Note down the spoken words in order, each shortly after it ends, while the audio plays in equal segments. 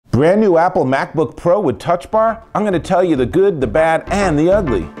Brand new Apple MacBook Pro with TouchBar? I'm going to tell you the good, the bad, and the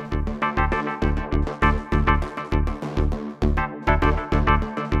ugly.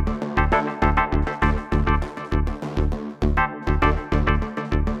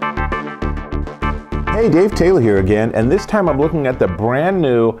 Hey, Dave Taylor here again, and this time I'm looking at the brand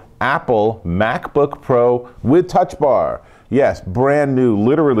new Apple MacBook Pro with TouchBar. Yes, brand new.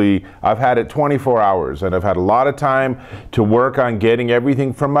 Literally, I've had it 24 hours, and I've had a lot of time to work on getting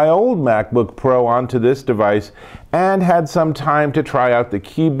everything from my old MacBook Pro onto this device, and had some time to try out the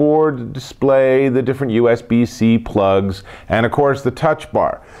keyboard, the display, the different USB-C plugs, and of course the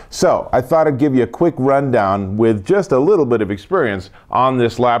TouchBar. So I thought I'd give you a quick rundown with just a little bit of experience on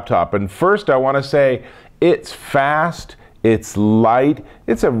this laptop. And first I want to say it's fast. It's light.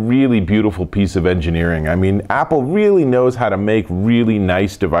 It's a really beautiful piece of engineering. I mean, Apple really knows how to make really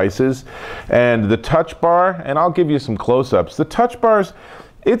nice devices. And the TouchBar, and I'll give you some close-ups, the TouchBar's,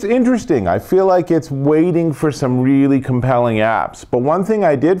 it's interesting. I feel like it's waiting for some really compelling apps. But one thing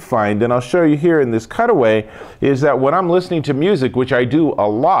I did find, and I'll show you here in this cutaway, is that when I'm listening to music, which I do a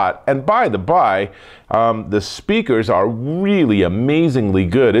lot, and by the by, the speakers are really amazingly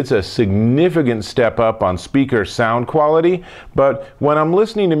good. It's a significant step up on speaker sound quality. But when I'm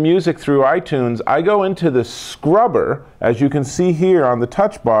listening to music through iTunes, I go into the scrubber, as you can see here on the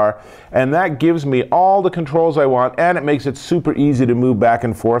TouchBar, and that gives me all the controls I want, and it makes it super easy to move back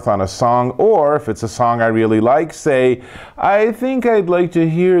and forth on a song, or if it's a song I really like, say, I think I'd like to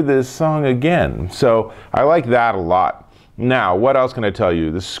hear this song again. So I like that a lot. Now, what else can I tell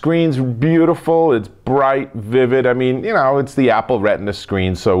you? The screen's beautiful, it's bright, vivid. I mean, you know, it's the Apple Retina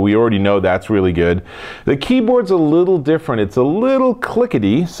screen, so we already know that's really good. The keyboard's a little different. It's a little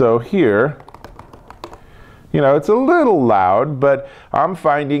clickety, so here, you know, it's a little loud, but I'm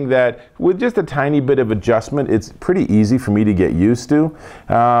finding that with just a tiny bit of adjustment, it's pretty easy for me to get used to.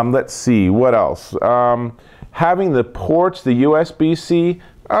 Let's see, what else? Having the ports, the USB-C,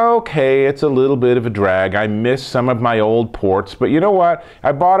 okay, it's a little bit of a drag. I miss some of my old ports, but you know what?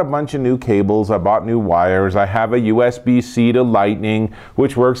 I bought a bunch of new cables. I bought new wires. I have a USB-C to Lightning,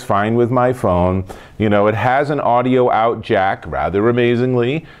 which works fine with my phone. You know, it has an audio out jack, rather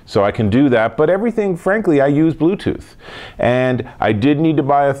amazingly, so I can do that. But everything, frankly, I use Bluetooth. And I did need to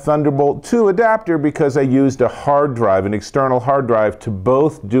buy a Thunderbolt 2 adapter because I used a hard drive, an external hard drive, to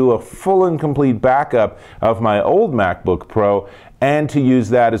both do a full and complete backup of my old MacBook Pro and to use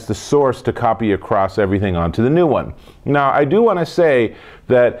that as the source to copy across everything onto the new one. Now, I do want to say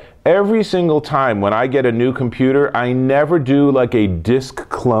that every single time when I get a new computer, I never do like a disk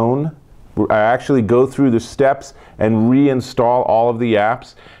clone. I actually go through the steps and reinstall all of the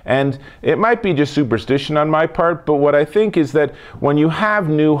apps. And it might be just superstition on my part, but what I think is that when you have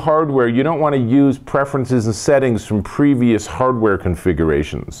new hardware, you don't want to use preferences and settings from previous hardware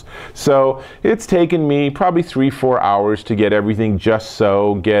configurations. So it's taken me probably 3-4 hours to get everything just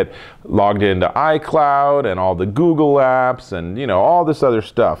so, get logged into iCloud and all the Google apps and, you know, all this other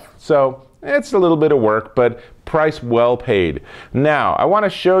stuff. So it's a little bit of work, but price well paid. Now, I want to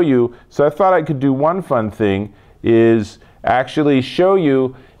show you, so I thought I could do one fun thing, is actually show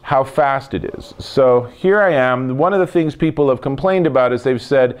you how fast it is. So here I am. One of the things people have complained about is they've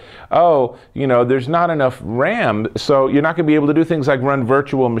said, oh, you know, there's not enough RAM, so you're not going to be able to do things like run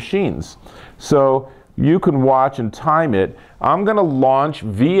virtual machines. So you can watch and time it. I'm going to launch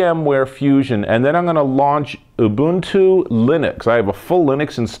VMware Fusion, and then I'm going to launch Ubuntu Linux. I have a full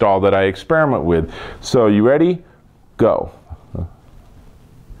Linux install that I experiment with. So you ready? Go.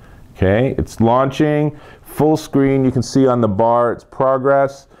 Okay, it's launching, full screen. You can see on the bar its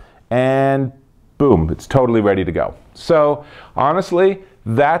progress, and boom, it's totally ready to go. So honestly,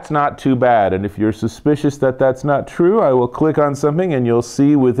 that's not too bad. And if you're suspicious that that's not true, I will click on something and you'll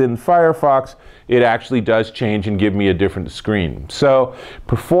see within Firefox it actually does change and give me a different screen. So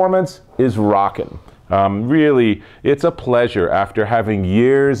performance is rocking. Really, it's a pleasure after having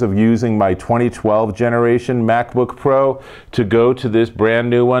years of using my 2012 generation MacBook Pro to go to this brand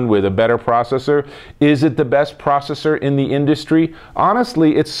new one with a better processor. Is it the best processor in the industry?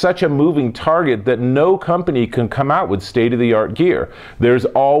 Honestly, it's such a moving target that no company can come out with state-of-the-art gear. There's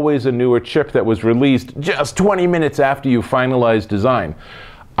always a newer chip that was released just 20 minutes after you finalize design.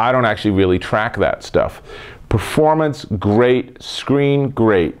 I don't actually really track that stuff. Performance, great. Screen,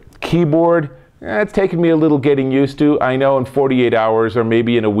 great. Keyboard, it's taken me a little getting used to. I know in 48 hours or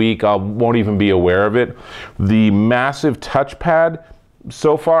maybe in a week I won't even be aware of it. The massive touchpad,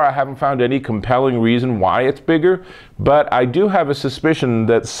 so far I haven't found any compelling reason why it's bigger, but I do have a suspicion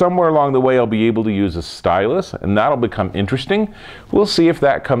that somewhere along the way I'll be able to use a stylus, and that'll become interesting. We'll see if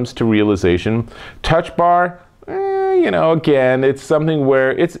that comes to realization. TouchBar, you know, again, it's something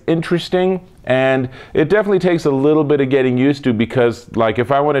where it's interesting, and it definitely takes a little bit of getting used to, because like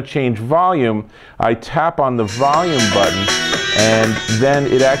if I want to change volume, I tap on the volume button and then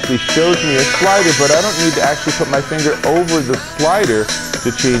it actually shows me a slider, but I don't need to actually put my finger over the slider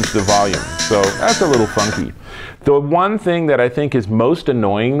to change the volume. So that's a little funky. The one thing that I think is most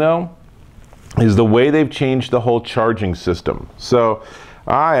annoying though is the way they've changed the whole charging system. So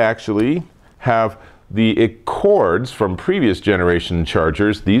I actually have the cords from previous generation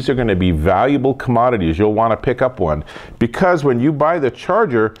chargers. These are going to be valuable commodities. You'll want to pick up one, because when you buy the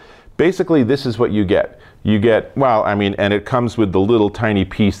charger, basically this is what you get. You get, well, I mean, and it comes with the little tiny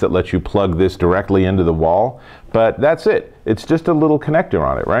piece that lets you plug this directly into the wall, but that's it. It's just a little connector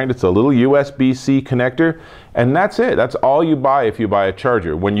on it, right? It's a little USB-C connector, and that's it. That's all you buy if you buy a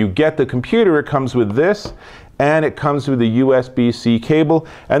charger. When you get the computer, it comes with this, and it comes with a USB-C cable.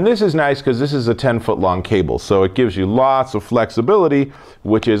 And this is nice because this is a 10-foot long cable, so it gives you lots of flexibility,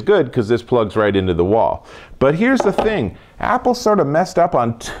 which is good because this plugs right into the wall. But here's the thing. Apple sort of messed up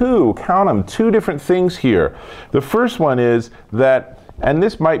on count them, two different things here. The first one is that, and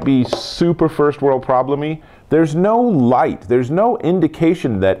this might be super first world problem-y, there's no light, there's no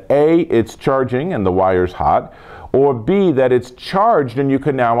indication that A, it's charging and the wire's hot, or B, that it's charged and you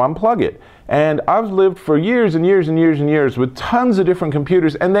can now unplug it. And I've lived for years and years and years and years with tons of different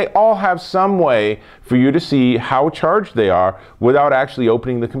computers, and they all have some way for you to see how charged they are without actually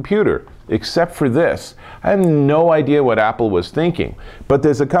opening the computer, except for this. I have no idea what Apple was thinking, but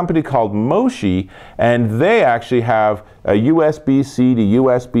there's a company called Moshi, and they actually have a USB-C to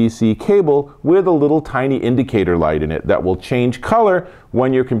USB-C cable with a little tiny indicator light in it that will change color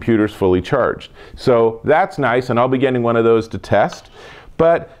when your computer's fully charged. So that's nice, and I'll be getting one of those to test.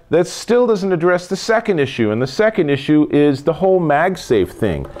 But that still doesn't address the second issue, and the second issue is the whole MagSafe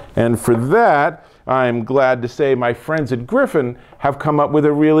thing. And for that, I'm glad to say my friends at Griffin have come up with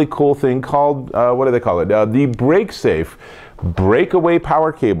a really cool thing called, what do they call it? The Breakaway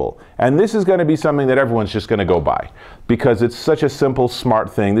power cable. And this is going to be something that everyone's just going to go buy, because it's such a simple,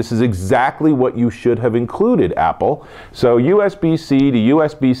 smart thing. This is exactly what you should have included, Apple. So USB-C to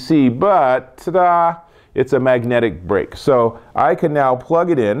USB-C, but ta-da! It's a magnetic break. So I can now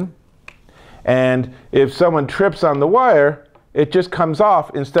plug it in, and if someone trips on the wire, it just comes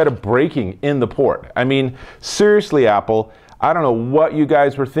off instead of breaking in the port. I mean, seriously, Apple, I don't know what you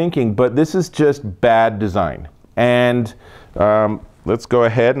guys were thinking, but this is just bad design. And let's go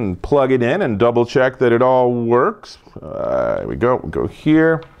ahead and plug it in and double check that it all works. There we go. We go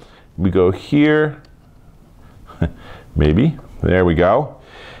here. We go here. Maybe. There we go.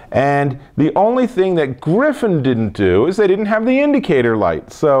 And the only thing that Griffin didn't do is they didn't have the indicator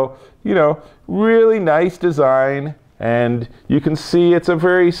light. So, you know, really nice design. And you can see it's a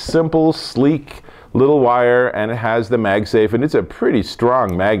very simple, sleek little wire, and it has the MagSafe, and it's a pretty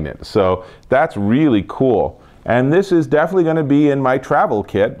strong magnet. So that's really cool. And this is definitely going to be in my travel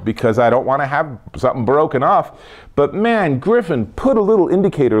kit because I don't want to have something broken off. But man, Griffin, put a little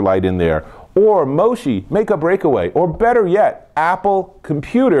indicator light in there. Or Moshi, make a Breakaway. Or better yet, Apple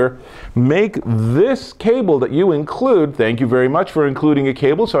Computer, make this cable that you include, thank you very much for including a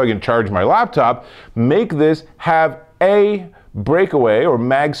cable so I can charge my laptop, make this have A, Breakaway or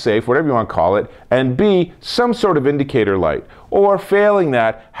MagSafe, whatever you want to call it, and B, some sort of indicator light. Or failing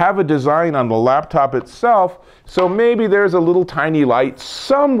that, have a design on the laptop itself so maybe there's a little tiny light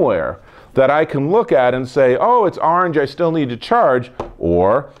somewhere that I can look at and say, oh, it's orange, I still need to charge,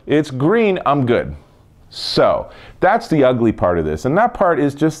 or it's green, I'm good. So that's the ugly part of this. And that part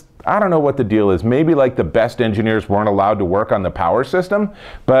is just, I don't know what the deal is. Maybe like the best engineers weren't allowed to work on the power system.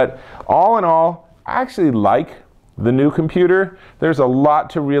 But all in all, I actually like the new computer. There's a lot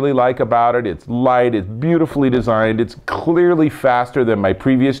to really like about it. It's light, it's beautifully designed, it's clearly faster than my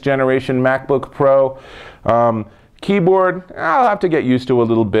previous generation MacBook Pro. Keyboard, I'll have to get used to a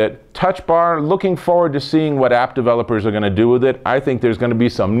little bit. TouchBar, looking forward to seeing what app developers are going to do with it. I think there's going to be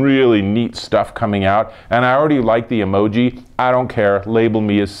some really neat stuff coming out, and I already like the emoji. I don't care, label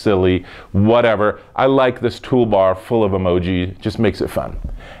me as silly, whatever. I like this toolbar full of emoji, it just makes it fun.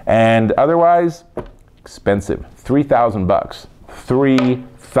 And otherwise, expensive, 3,000 bucks.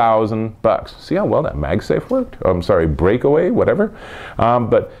 3,000 bucks. See how well that MagSafe worked? Oh, I'm sorry, Breakaway, whatever.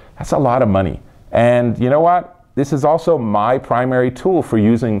 But that's a lot of money. And you know what? This is also my primary tool for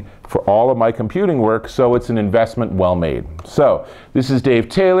using for all of my computing work, so it's an investment well made. So this is Dave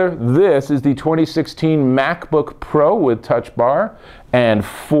Taylor. This is the 2016 MacBook Pro with TouchBar and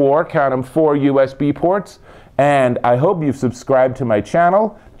count them, 4 USB ports. And I hope you've subscribed to my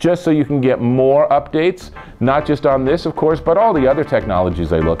channel just so you can get more updates, not just on this, of course, but all the other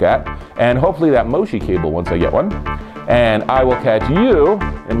technologies I look at, and hopefully that Moshi cable once I get one. And I will catch you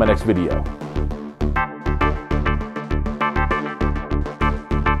in my next video.